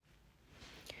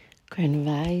Grand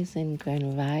rising,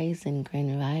 grand rising,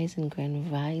 grand rising, grand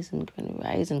rising, grand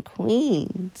rising,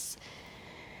 queens.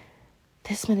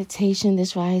 This meditation,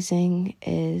 this rising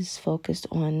is focused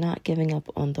on not giving up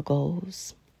on the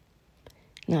goals,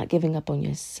 not giving up on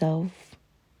yourself,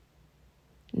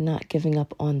 not giving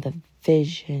up on the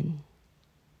vision.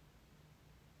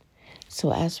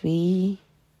 So as we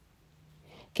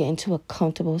get into a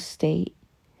comfortable state,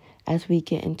 as we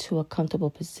get into a comfortable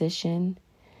position,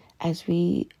 as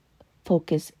we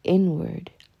focus inward,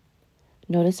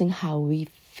 noticing how we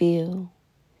feel,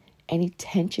 any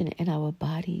tension in our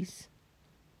bodies.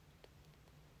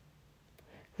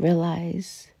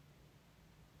 Realize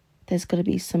there's going to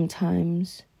be some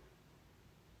times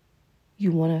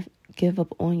you want to give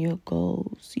up on your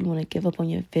goals. You want to give up on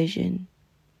your vision.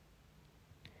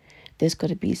 There's going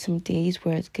to be some days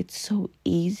where it gets so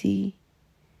easy.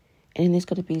 And then there's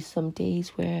going to be some days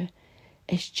where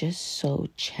it's just so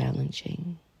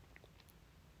challenging.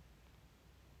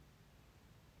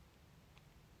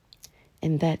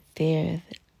 And that the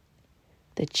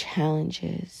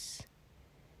challenges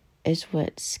is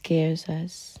what scares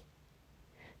us.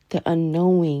 The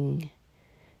unknowing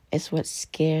is what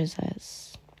scares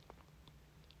us.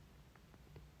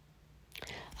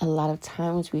 A lot of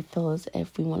times we feel as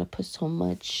if we want to put so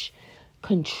much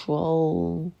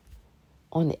control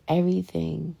on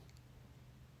everything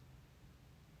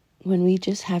when we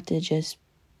just have to just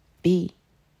be.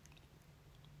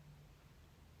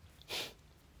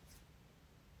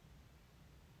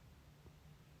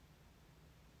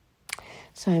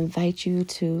 So I invite you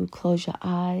to close your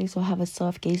eyes or have a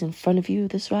soft gaze in front of you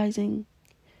this rising.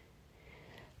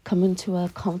 Come into a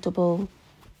comfortable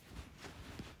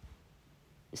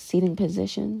seating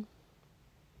position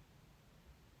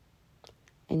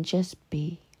and just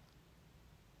be.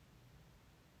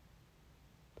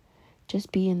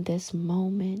 Just be in this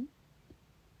moment.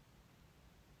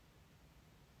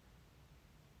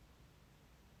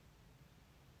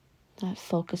 Not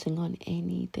focusing on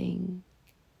anything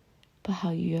but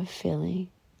how you're feeling.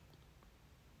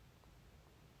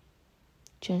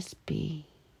 Just be.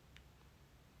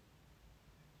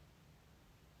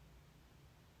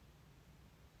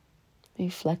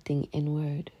 Reflecting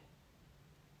inward.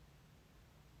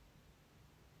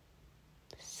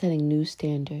 Setting new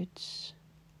standards.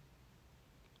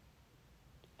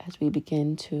 As we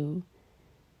begin to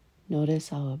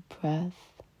notice our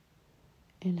breath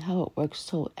and how it works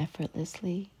so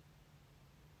effortlessly.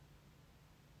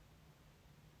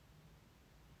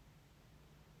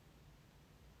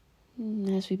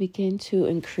 As we begin to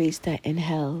increase that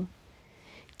inhale,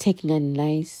 taking a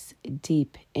nice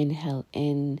deep inhale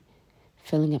in,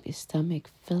 filling up your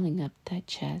stomach, filling up that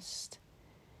chest,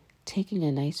 taking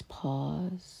a nice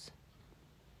pause,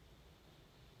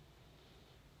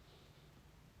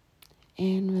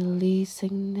 and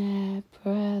releasing that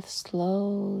breath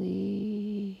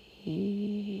slowly.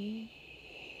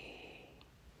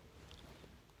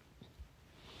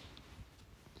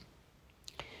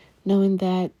 Knowing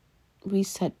that we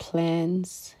set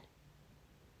plans,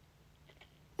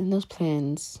 and those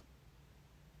plans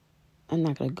are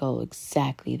not going to go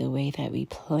exactly the way that we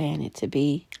plan it to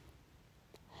be.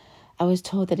 I was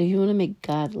told that if you want to make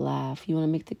God laugh, you want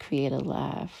to make the Creator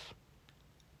laugh,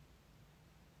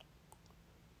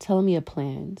 tell him your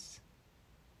plans.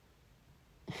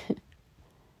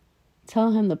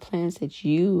 Tell him the plans that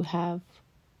you have,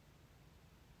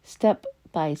 step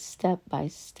by step by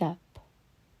step.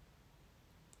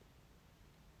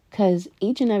 Because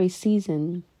each and every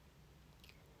season,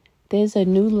 there's a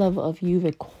new level of you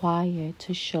required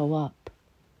to show up.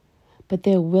 But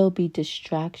there will be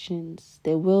distractions.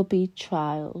 There will be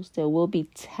trials. There will be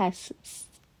tests.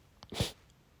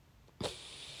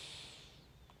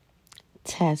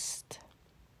 Test.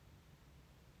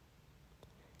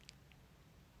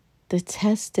 The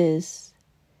test is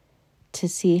to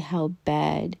see how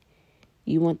bad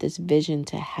you want this vision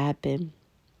to happen.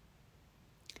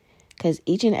 Because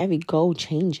each and every goal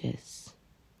changes.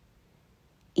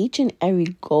 Each and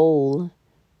every goal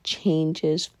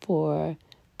changes for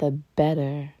the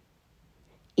better.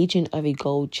 Each and every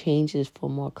goal changes for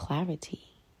more clarity.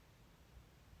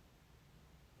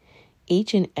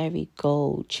 Each and every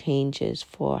goal changes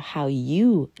for how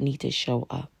you need to show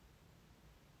up.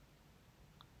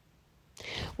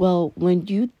 Well, when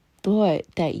you thought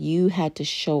that you had to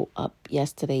show up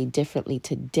yesterday differently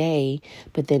today,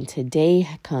 but then today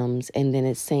comes and then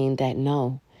it's saying that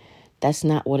no, that's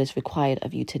not what is required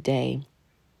of you today.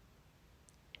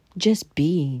 Just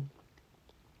be.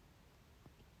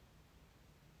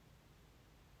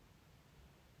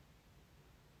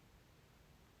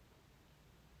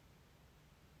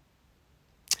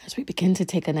 As we begin to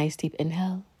take a nice deep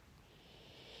inhale.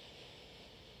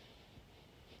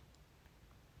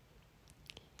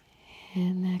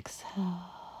 And exhale.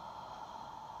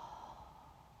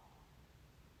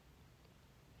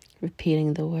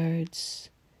 Repeating the words,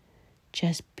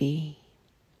 just be.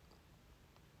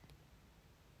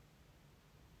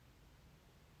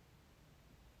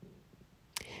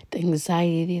 The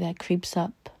anxiety that creeps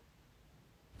up,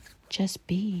 just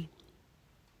be.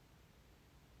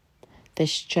 The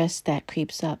stress that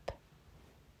creeps up,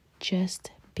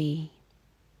 just be.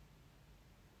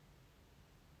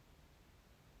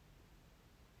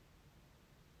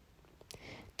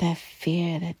 That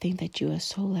fear, that think that you are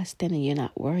so less than and you're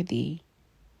not worthy,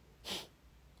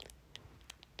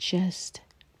 just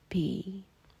be.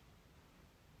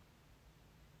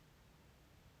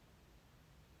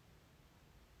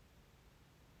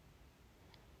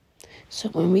 So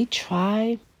when we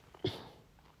try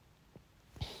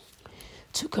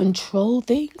to control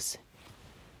things,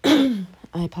 I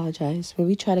apologize. When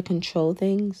we try to control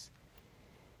things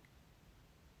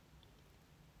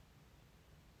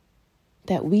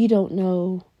that we don't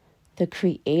know the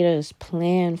Creator's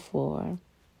plan for,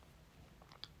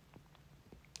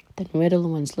 then we're the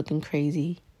ones looking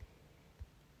crazy.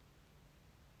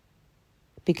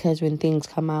 Because when things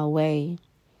come our way,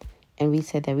 and we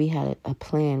said that we had a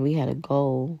plan, we had a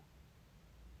goal,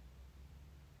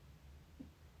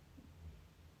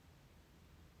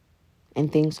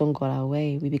 and things don't go our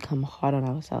way, we become hard on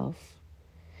ourselves.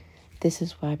 This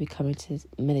is why we come into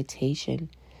meditation,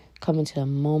 come into a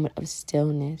moment of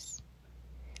stillness.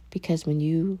 Because when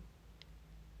you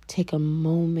take a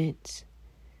moment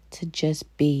to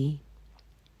just be,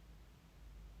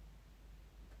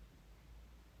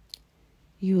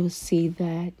 you will see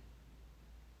that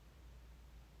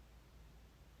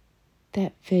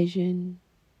vision,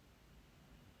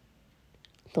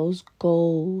 those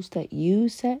goals that you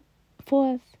set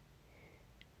forth,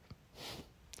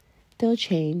 they'll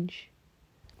change.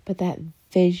 But that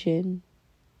vision,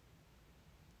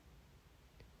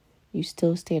 you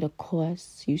still stayed a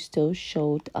course. You still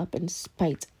showed up in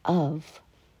spite of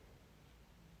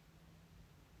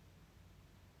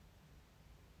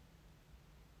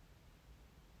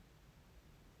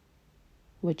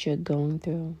what you're going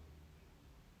through.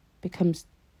 Because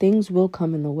things will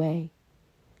come in the way.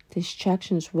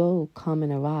 Distractions will come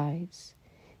and arise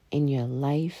in your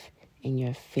life, in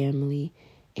your family,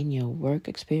 in your work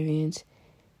experience.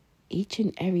 Each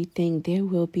and everything, there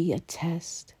will be a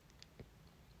test.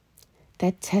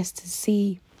 That test to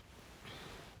see,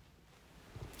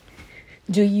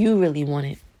 do you really want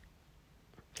it?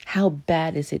 How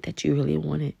bad is it that you really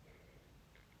want it?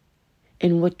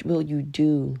 And what will you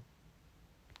do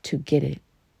to get it?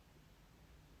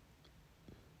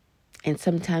 And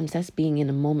sometimes that's being in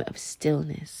a moment of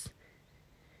stillness.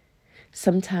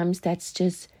 Sometimes that's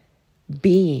just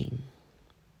being.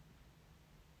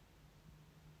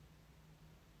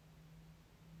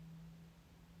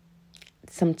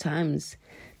 Sometimes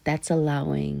that's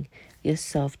allowing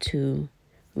yourself to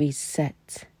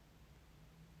reset.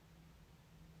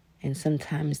 And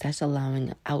sometimes that's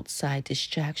allowing outside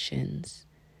distractions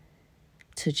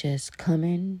to just come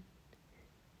in,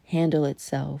 handle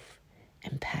itself,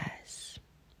 and pass.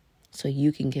 So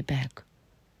you can get back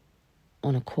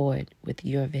on accord with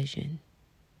your vision.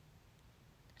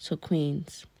 So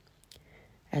queens,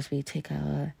 as we take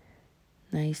our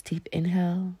nice deep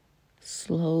inhale,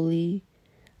 slowly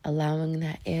allowing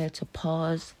that air to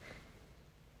pause.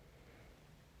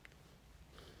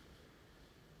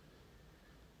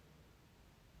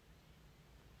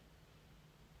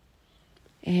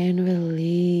 And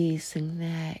releasing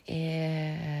that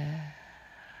air.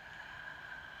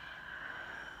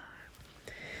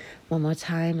 One more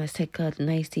time, let's take a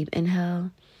nice deep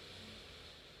inhale.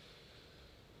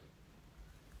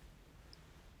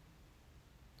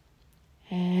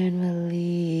 And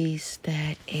release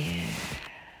that air.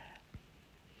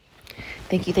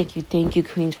 Thank you,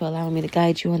 queens, for allowing me to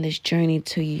guide you on this journey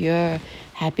to your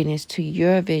happiness, to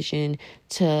your vision,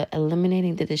 to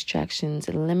eliminating the distractions,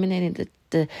 eliminating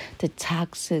the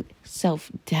toxic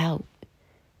self-doubt,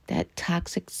 that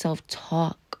toxic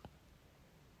self-talk.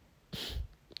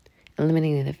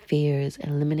 Eliminating the fears,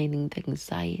 eliminating the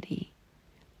anxiety,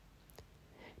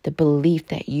 the belief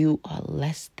that you are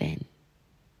less than.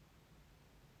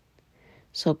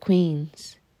 So,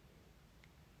 queens,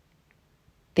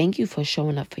 thank you for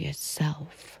showing up for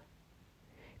yourself.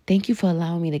 Thank you for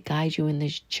allowing me to guide you in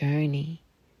this journey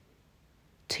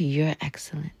to your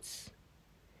excellence,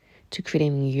 to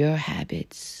creating your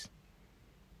habits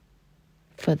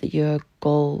for your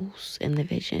goals and the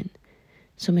vision.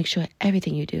 So make sure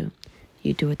everything you do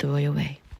it the royal way.